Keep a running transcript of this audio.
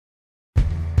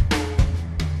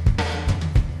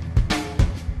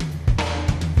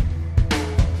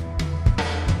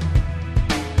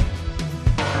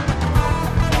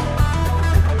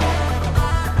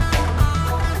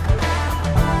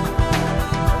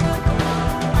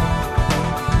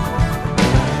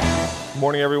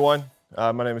Morning, everyone.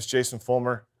 My name is Jason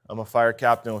Fullmer. I'm a fire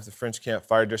captain with the French Camp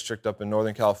Fire District up in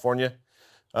Northern California.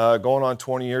 Going on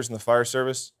 20 years in the fire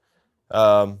service.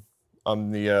 I'm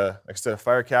the, like I said, a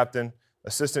fire captain,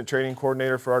 assistant training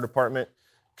coordinator for our department,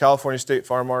 California State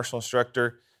Fire Marshal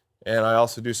instructor, and I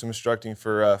also do some instructing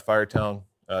for Firetown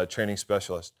training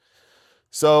specialist.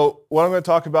 So what I'm going to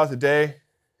talk about today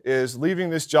is leaving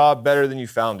this job better than you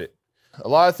found it. A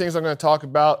lot of things I'm going to talk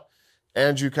about,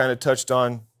 Andrew kind of touched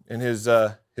on in his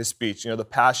speech, the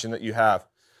passion that you have.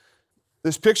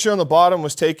 This picture on the bottom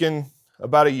was taken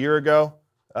about a year ago.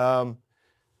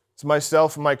 It's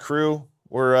myself and my crew.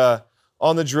 We're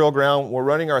on the drill ground. We're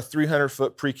running our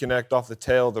 300-foot pre-connect off the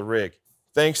tail of the rig.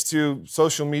 Thanks to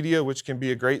social media, which can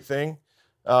be a great thing.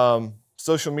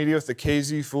 Social media with the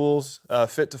KZ Fools,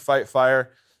 Fit to Fight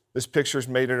Fire. This picture's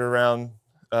made it around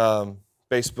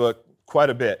Facebook quite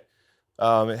a bit.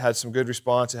 It had some good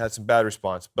response. It had some bad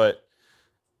response. But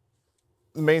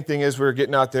the main thing is we were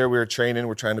getting out there, we were training,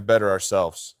 we're trying to better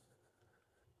ourselves.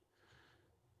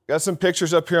 Got some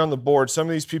pictures up here on the board. Some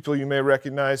of these people you may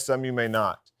recognize, some you may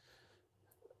not.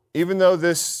 Even though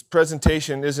this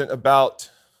presentation isn't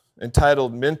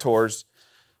entitled mentors,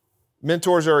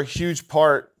 mentors are a huge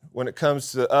part when it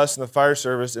comes to us in the fire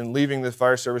service and leaving the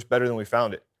fire service better than we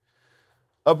found it.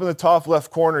 Up in the top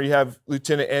left corner, you have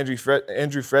Lieutenant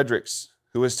Andrew Fredericks,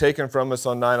 who was taken from us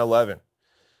on 9/11.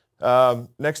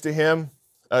 Next to him,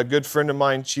 a good friend of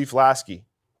mine, Chief Lasky,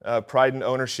 Pride and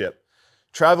Ownership,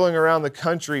 traveling around the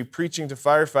country preaching to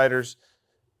firefighters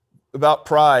about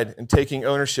pride and taking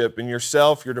ownership in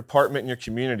yourself, your department, and your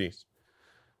communities.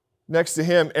 Next to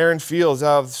him, Aaron Fields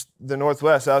out of the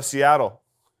Northwest, out of Seattle,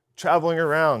 traveling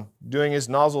around, doing his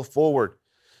nozzle forward,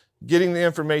 getting the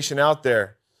information out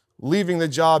there, leaving the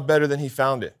job better than he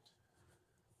found it.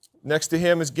 Next to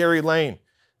him is Gary Lane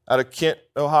out of Kent,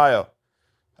 Ohio.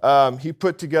 He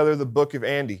put together the Book of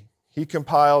Andy. He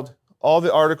compiled all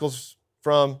the articles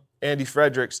from Andy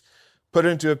Fredericks, put it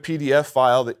into a PDF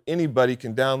file that anybody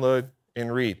can download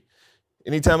and read.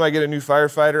 Anytime I get a new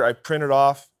firefighter, I print it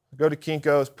off, go to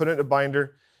Kinko's, put it in a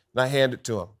binder, and I hand it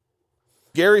to him.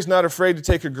 Gary's not afraid to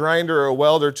take a grinder or a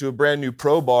welder to a brand new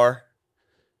pro bar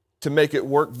to make it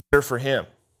work better for him,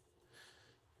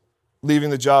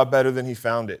 leaving the job better than he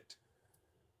found it.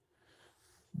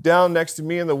 Down next to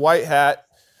me in the white hat,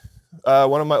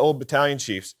 one of my old battalion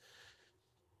chiefs,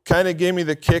 kind of gave me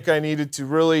the kick I needed to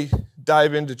really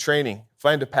dive into training,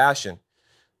 find a passion.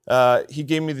 He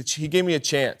gave me a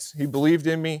chance. He believed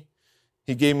in me.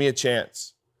 He gave me a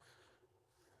chance.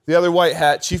 The other white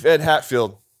hat, Chief Ed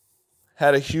Hatfield,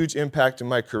 had a huge impact in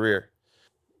my career.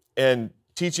 And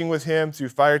teaching with him through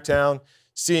Firetown,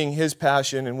 seeing his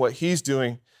passion and what he's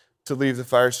doing to leave the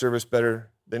fire service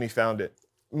better than he found it.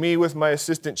 Me with my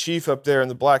assistant chief up there in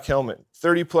the black helmet,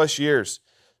 30 plus years,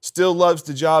 still loves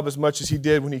the job as much as he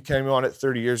did when he came on it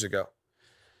 30 years ago.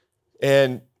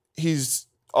 And he's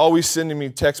always sending me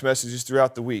text messages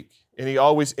throughout the week. And he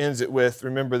always ends it with,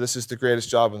 remember, this is the greatest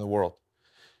job in the world.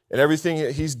 And everything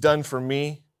that he's done for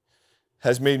me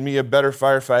has made me a better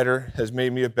firefighter, has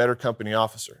made me a better company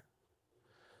officer.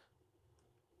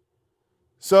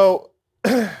 So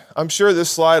I'm sure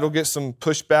this slide will get some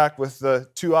pushback with the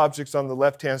two objects on the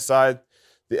left-hand side,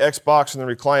 the Xbox and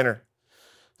the recliner.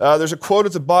 There's a quote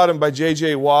at the bottom by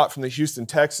J.J. Watt from the Houston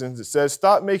Texans that says,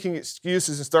 stop making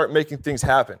excuses and start making things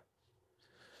happen.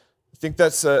 I think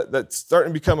that's starting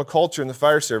to become a culture in the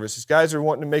fire service. These guys are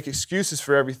wanting to make excuses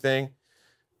for everything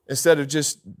instead of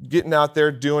just getting out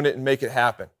there, doing it, and make it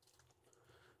happen.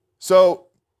 So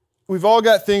we've all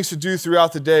got things to do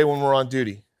throughout the day when we're on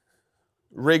duty.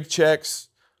 Rig checks,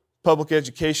 public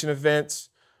education events,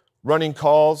 running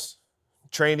calls,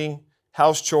 training,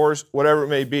 house chores, whatever it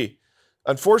may be.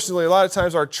 Unfortunately, a lot of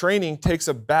times our training takes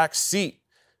a back seat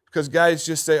because guys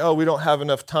just say, oh, we don't have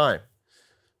enough time.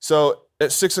 So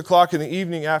at 6 o'clock in the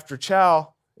evening after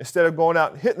chow, instead of going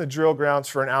out and hitting the drill grounds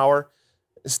for an hour,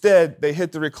 instead they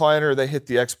hit the recliner or they hit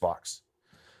the Xbox.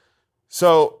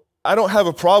 So I don't have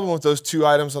a problem with those two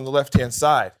items on the left-hand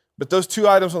side. But those two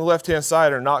items on the left-hand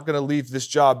side are not going to leave this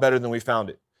job better than we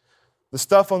found it. The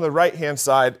stuff on the right-hand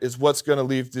side is what's going to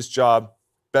leave this job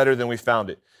better than we found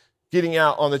it. Getting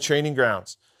out on the training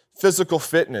grounds, physical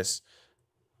fitness,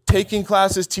 taking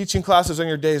classes, teaching classes on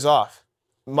your days off.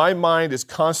 My mind is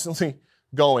constantly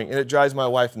going, and it drives my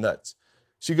wife nuts.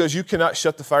 She goes, you cannot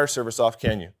shut the fire service off,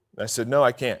 can you? And I said, no,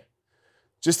 I can't.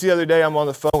 Just the other day, I'm on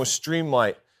the phone with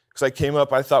Streamlight, because I came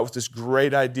up, I thought, with this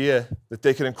great idea that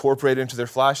they could incorporate into their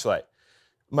flashlight.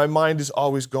 My mind is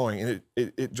always going, and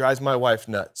it drives my wife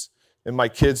nuts. And my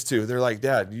kids too. They're like,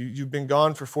 Dad, you've been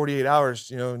gone for 48 hours,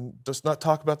 and let's not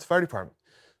talk about the fire department.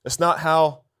 That's not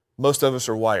how most of us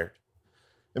are wired.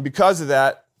 And because of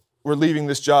that, we're leaving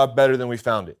this job better than we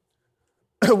found it.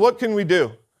 What can we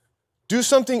do? Do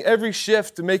something every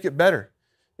shift to make it better.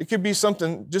 It could be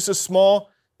something just as small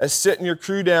as sitting your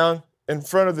crew down in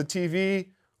front of the TV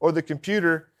or the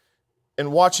computer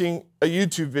and watching a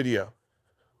YouTube video,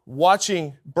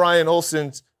 watching Brian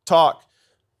Olson's talk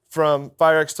from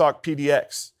FIRExTalk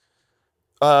PDX,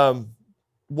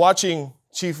 watching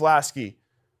Chief Lasky,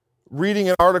 reading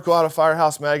an article out of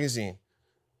Firehouse Magazine.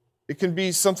 It can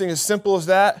be something as simple as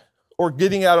that, or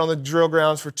getting out on the drill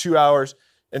grounds for 2 hours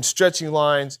and stretching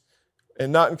lines,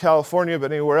 and not in California,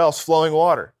 but anywhere else, flowing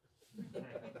water.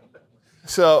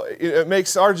 So it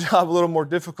makes our job a little more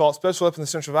difficult, especially up in the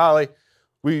Central Valley.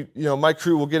 My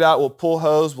crew will get out, we'll pull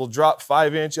hose, we'll drop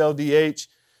 5-inch LDH,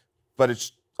 but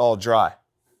it's all dry.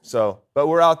 But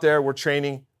we're out there, we're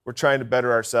training, we're trying to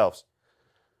better ourselves.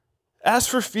 Ask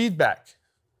for feedback.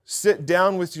 Sit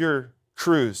down with your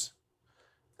crews.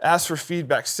 Ask for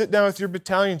feedback. Sit down with your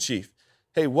battalion chief.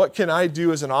 Hey, what can I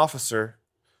do as an officer?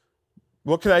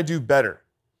 What can I do better?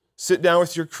 Sit down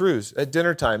with your crews at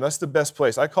dinner time. That's the best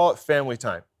place. I call it family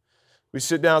time. We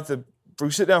sit down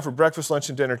for breakfast, lunch,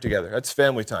 and dinner together. That's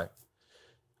family time.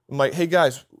 I'm like, hey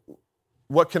guys,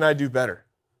 what can I do better?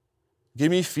 Give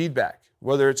me feedback,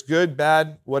 whether it's good,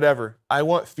 bad, whatever. I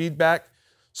want feedback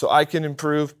so I can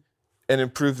improve and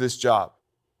improve this job.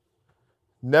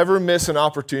 Never miss an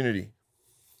opportunity.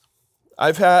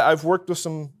 I've worked with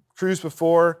some crews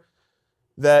before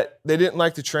that they didn't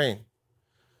like to train.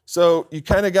 So you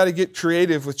kind of got to get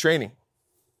creative with training.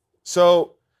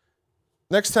 So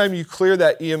next time you clear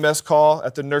that EMS call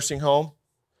at the nursing home,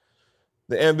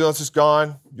 the ambulance is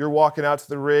gone, you're walking out to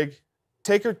the rig,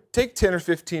 take 10 or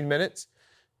 15 minutes,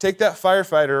 take that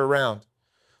firefighter around.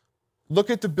 Look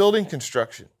at the building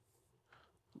construction.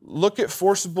 Look at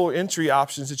forcible entry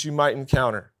options that you might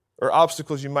encounter, or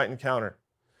obstacles you might encounter.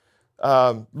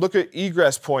 Look at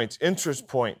egress points, entrance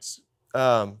points.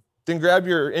 Then grab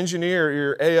your engineer,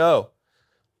 your AO.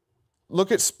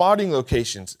 Look at spotting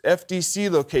locations,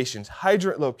 FDC locations,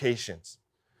 hydrant locations.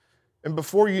 And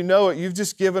before you know it, you've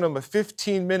just given them a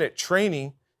 15-minute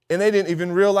training, and they didn't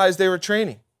even realize they were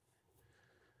training.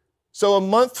 So a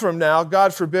month from now,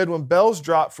 God forbid, when bells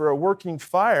drop for a working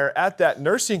fire at that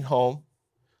nursing home,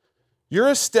 you're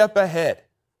a step ahead,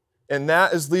 and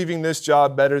that is leaving this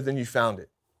job better than you found it.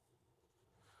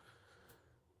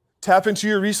 Tap into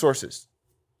your resources.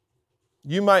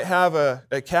 You might have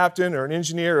a captain or an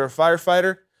engineer or a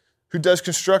firefighter who does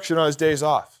construction on his days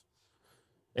off.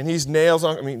 And he's nails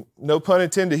on, no pun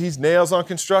intended, he's nails on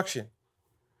construction.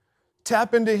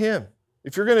 Tap into him.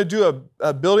 If you're going to do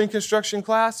a building construction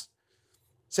class,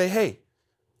 say, hey,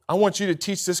 I want you to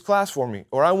teach this class for me,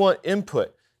 or I want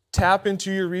input. Tap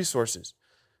into your resources.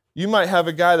 You might have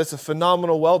a guy that's a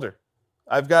phenomenal welder.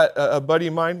 I've got a buddy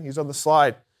of mine, he's on the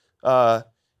slide,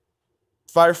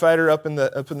 firefighter up in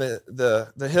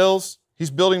the hills.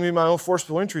 He's building me my own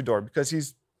forcible entry door because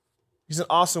he's an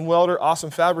awesome welder,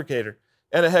 awesome fabricator,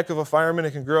 and a heck of a fireman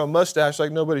and can grow a mustache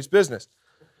like nobody's business.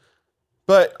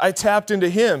 But I tapped into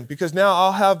him because now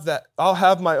I'll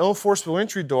have my own forcible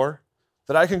entry door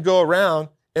that I can go around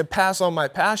and pass on my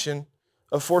passion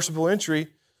of forcible entry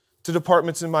to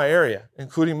departments in my area,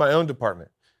 including my own department.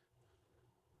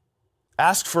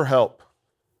 Ask for help.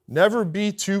 Never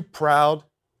be too proud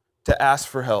to ask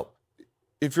for help.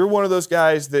 If you're one of those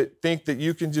guys that think that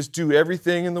you can just do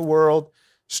everything in the world,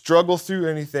 struggle through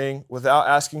anything without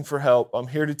asking for help, I'm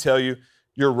here to tell you,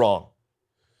 you're wrong.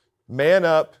 Man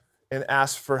up and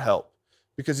ask for help.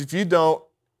 Because if you don't,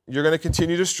 you're going to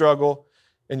continue to struggle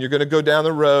and you're going to go down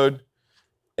the road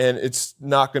and it's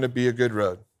not going to be a good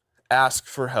road. Ask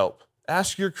for help.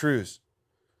 Ask your crews.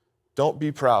 Don't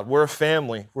be proud. We're a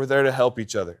family. We're there to help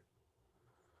each other.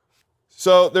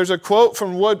 So there's a quote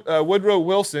from Woodrow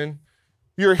Wilson.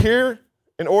 You're here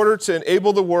in order to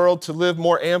enable the world to live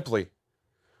more amply.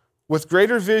 With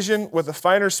greater vision, with a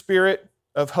finer spirit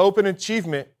of hope and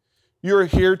achievement, you are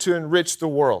here to enrich the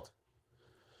world.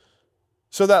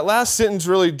 So that last sentence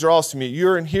really draws to me.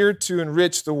 You're here to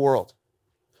enrich the world.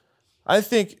 I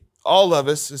think all of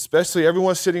us, especially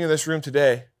everyone sitting in this room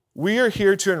today, we are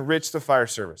here to enrich the fire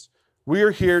service. We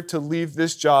are here to leave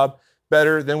this job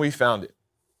better than we found it.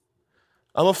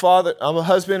 I'm a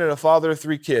husband and a father of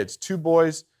 3 kids, 2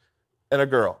 boys and a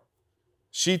girl.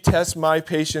 She tests my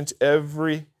patience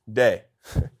every day.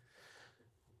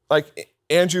 Like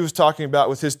Andrew was talking about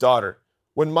with his daughter.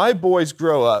 When my boys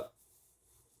grow up,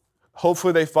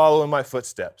 hopefully they follow in my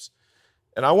footsteps.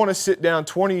 And I want to sit down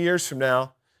 20 years from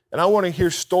now and I want to hear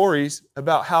stories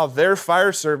about how their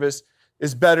fire service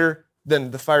is better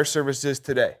than the fire service is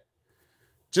today.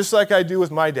 Just like I do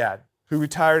with my dad, who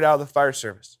retired out of the fire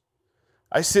service.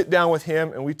 I sit down with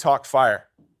him and we talk fire.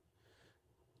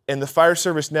 And the fire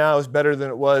service now is better than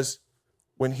it was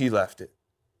when he left it.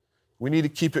 We need to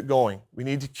keep it going. We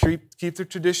need to keep the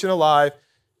tradition alive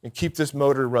and keep this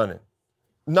motor running.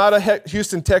 Not a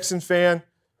Houston Texan fan,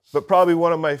 but probably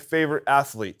one of my favorite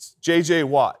athletes, J.J.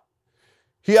 Watt.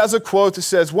 He has a quote that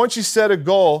says, once you set a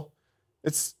goal,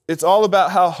 it's all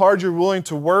about how hard you're willing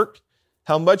to work,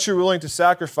 how much you're willing to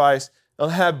sacrifice,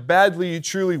 and how badly you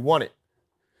truly want it.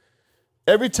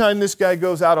 Every time this guy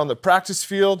goes out on the practice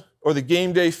field or the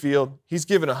game day field, he's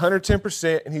given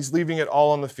 110% and he's leaving it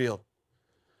all on the field.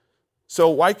 So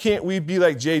why can't we be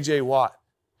like J.J. Watt?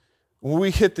 When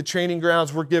we hit the training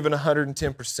grounds, we're giving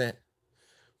 110%.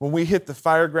 When we hit the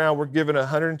fire ground, we're giving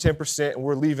 110% and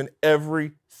we're leaving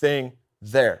everything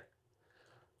there.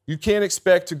 You can't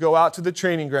expect to go out to the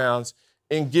training grounds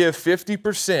and give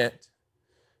 50%,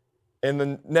 and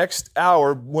the next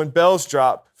hour when bells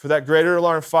drop for that greater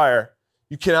alarm fire,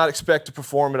 you cannot expect to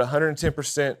perform at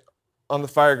 110% on the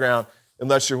fire ground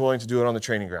unless you're willing to do it on the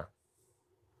training ground.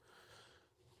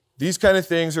 These kind of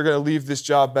things are going to leave this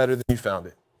job better than you found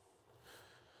it.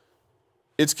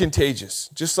 It's contagious,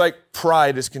 just like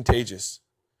pride is contagious.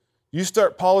 You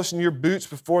start polishing your boots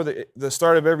before the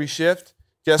start of every shift,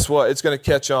 guess what? It's going to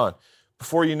catch on.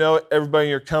 Before you know it, everybody in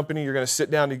your company, you're going to sit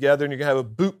down together and you're going to have a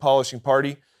boot polishing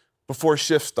party before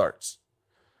shift starts.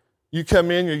 You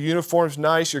come in, your uniform's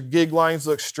nice, your gig lines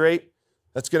look straight.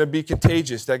 That's going to be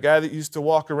contagious. That guy that used to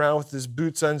walk around with his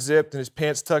boots unzipped and his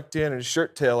pants tucked in and his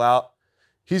shirt tail out,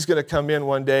 he's going to come in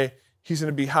one day. He's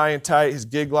going to be high and tight. His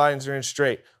gig lines are in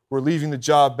straight. We're leaving the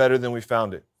job better than we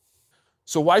found it.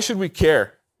 So why should we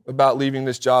care about leaving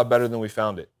this job better than we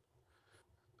found it?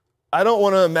 I don't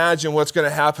want to imagine what's going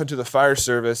to happen to the fire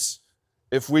service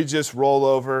if we just roll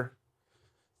over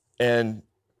and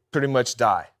pretty much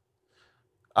die.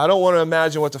 I don't want to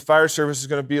imagine what the fire service is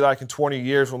going to be like in 20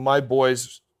 years when my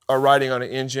boys are riding on an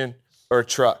engine or a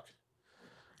truck.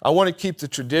 I want to keep the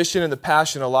tradition and the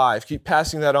passion alive, keep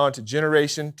passing that on to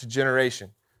generation,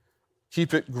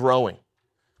 keep it growing.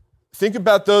 Think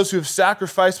about those who have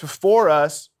sacrificed before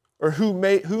us or who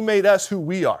made us who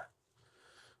we are.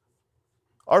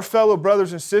 Our fellow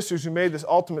brothers and sisters who made this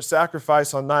ultimate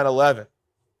sacrifice on 9/11.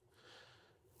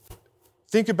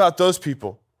 Think about those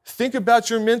people. Think about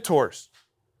your mentors.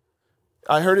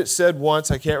 I heard it said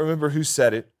once, I can't remember who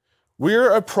said it,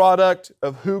 we're a product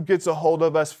of who gets a hold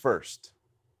of us first.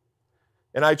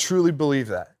 And I truly believe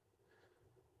that.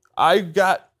 I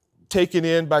got taken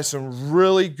in by some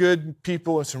really good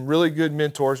people and some really good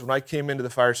mentors when I came into the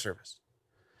fire service.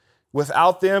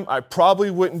 Without them, I probably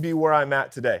wouldn't be where I'm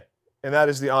at today. And that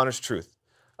is the honest truth.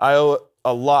 I owe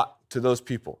a lot to those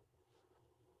people.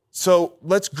 So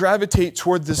let's gravitate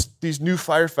toward these new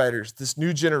firefighters, this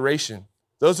new generation.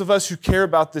 Those of us who care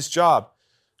about this job,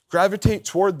 gravitate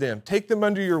toward them. Take them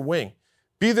under your wing.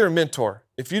 Be their mentor.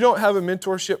 If you don't have a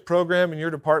mentorship program in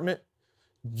your department,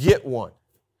 get one.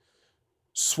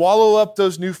 Swallow up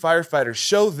those new firefighters.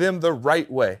 Show them the right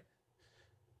way.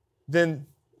 Then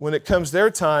when it comes their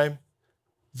time,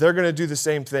 they're going to do the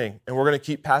same thing. And we're going to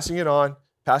keep passing it on,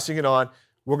 passing it on.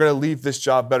 We're going to leave this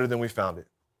job better than we found it.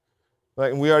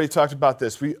 And we already talked about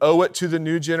this. We owe it to the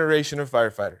new generation of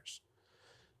firefighters.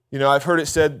 You know, I've heard it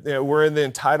said, we're in the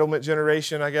entitlement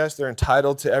generation, I guess. They're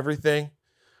entitled to everything.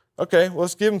 Okay, well,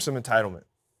 let's give them some entitlement.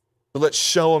 But let's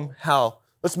show them how.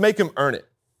 Let's make them earn it.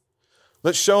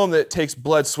 Let's show them that it takes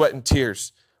blood, sweat, and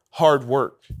tears, hard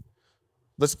work.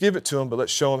 Let's give it to them, but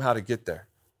let's show them how to get there.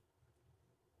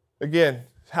 Again,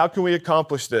 how can we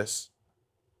accomplish this?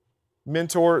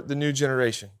 Mentor the new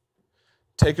generation.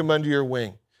 Take them under your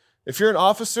wing. If you're an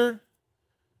officer,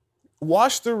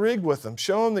 wash the rig with them.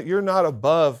 Show them that you're not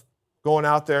above going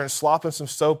out there and slopping some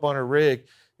soap on a rig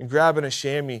and grabbing a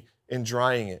chamois and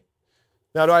drying it.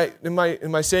 Now, am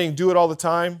I saying do it all the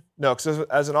time? No, because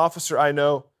as an officer, I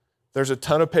know there's a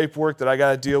ton of paperwork that I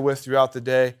got to deal with throughout the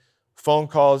day, phone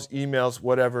calls, emails,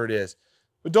 whatever it is.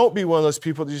 But don't be one of those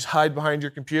people that just hide behind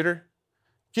your computer.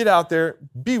 Get out there.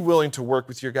 Be willing to work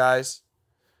with your guys.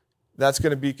 That's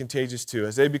going to be contagious too.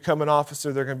 As they become an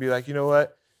officer, they're going to be like, you know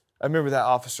what? I remember that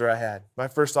officer I had, my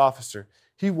first officer.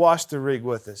 He washed the rig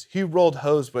with us. He rolled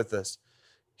hose with us.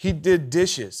 He did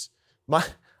dishes.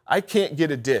 I can't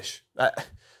get a dish.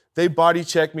 They body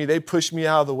check me. They push me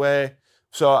out of the way.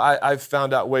 So I've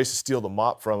found out ways to steal the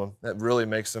mop from them. That really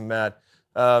makes them mad.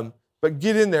 But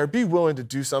get in there. Be willing to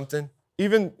do something.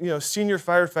 Even, senior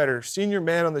firefighter, senior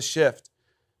man on the shift.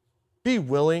 Be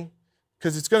willing,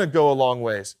 because it's going to go a long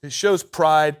ways. It shows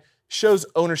pride, shows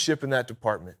ownership in that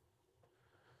department.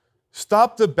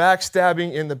 Stop the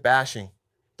backstabbing and the bashing.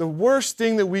 The worst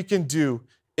thing that we can do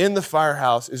in the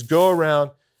firehouse is go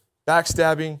around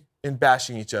backstabbing, and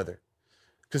bashing each other.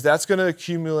 Because that's going to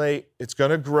accumulate, it's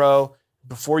going to grow.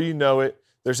 Before you know it,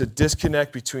 there's a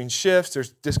disconnect between shifts,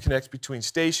 there's disconnects between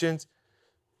stations.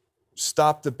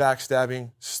 Stop the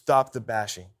backstabbing, stop the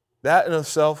bashing. That in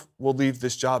itself will leave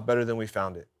this job better than we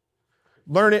found it.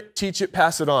 Learn it, teach it,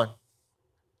 pass it on.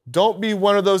 Don't be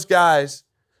one of those guys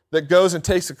that goes and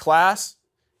takes a class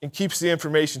and keeps the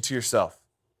information to yourself.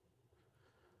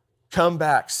 Come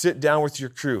back, sit down with your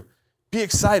crew. Be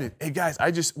excited. Hey guys,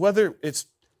 whether it's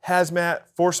hazmat,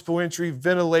 forcible entry,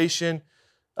 ventilation,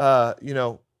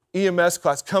 EMS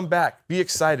class, come back, be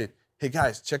excited. Hey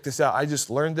guys, check this out. I just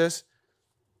learned this.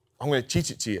 I'm going to teach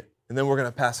it to you, and then we're going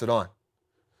to pass it on.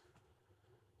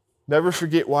 Never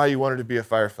forget why you wanted to be a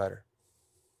firefighter.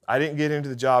 I didn't get into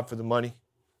the job for the money.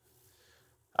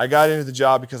 I got into the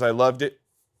job because I loved it,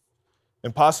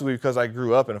 and possibly because I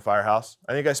grew up in a firehouse.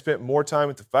 I think I spent more time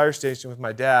at the fire station with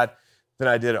my dad than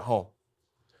I did at home.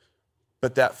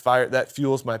 But that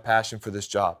fuels my passion for this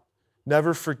job.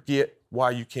 Never forget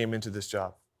why you came into this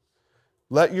job.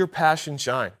 Let your passion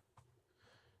shine.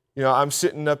 You know, I'm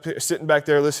sitting back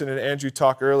there listening to Andrew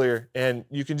talk earlier, and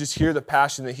you can just hear the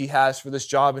passion that he has for this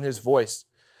job in his voice.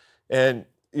 And,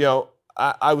 you know,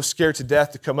 I was scared to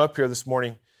death to come up here this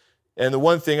morning. And the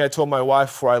one thing I told my wife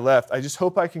before I left, I just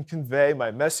hope I can convey my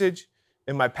message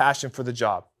and my passion for the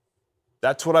job.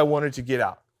 That's what I wanted to get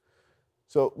out.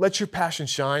 So let your passion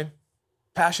shine.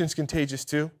 Passion's contagious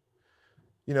too.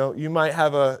 You know, you might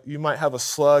have a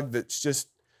slug that's just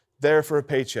there for a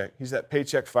paycheck. He's that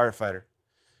paycheck firefighter.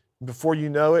 Before you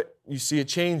know it, you see a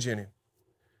change in him.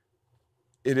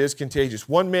 It is contagious.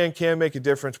 One man can make a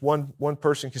difference. One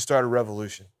person can start a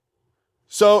revolution.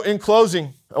 So in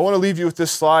closing, I want to leave you with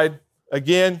this slide.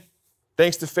 Again,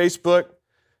 thanks to Facebook,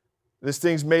 this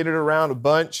thing's made it around a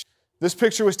bunch. This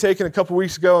picture was taken a couple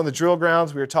weeks ago on the drill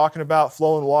grounds. We were talking about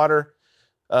flowing water,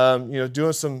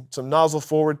 doing some nozzle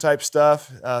forward type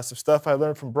stuff, some stuff I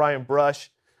learned from Brian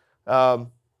Brush. And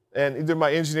either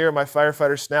my engineer or my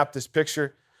firefighter snapped this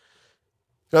picture.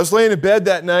 I was laying in bed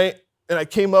that night, and I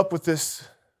came up with this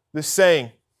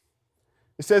saying.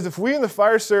 It says, if we in the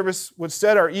fire service would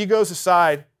set our egos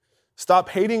aside, stop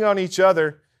hating on each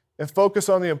other, and focus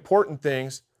on the important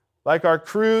things, like our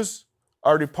crews,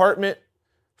 our department,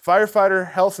 firefighter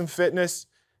health and fitness,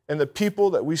 and the people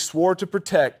that we swore to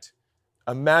protect,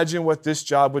 imagine what this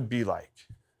job would be like.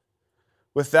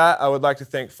 With that, I would like to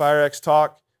thank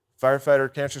FIRExTalk,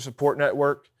 Firefighter Cancer Support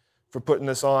Network, for putting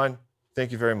this on.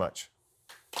 Thank you very much.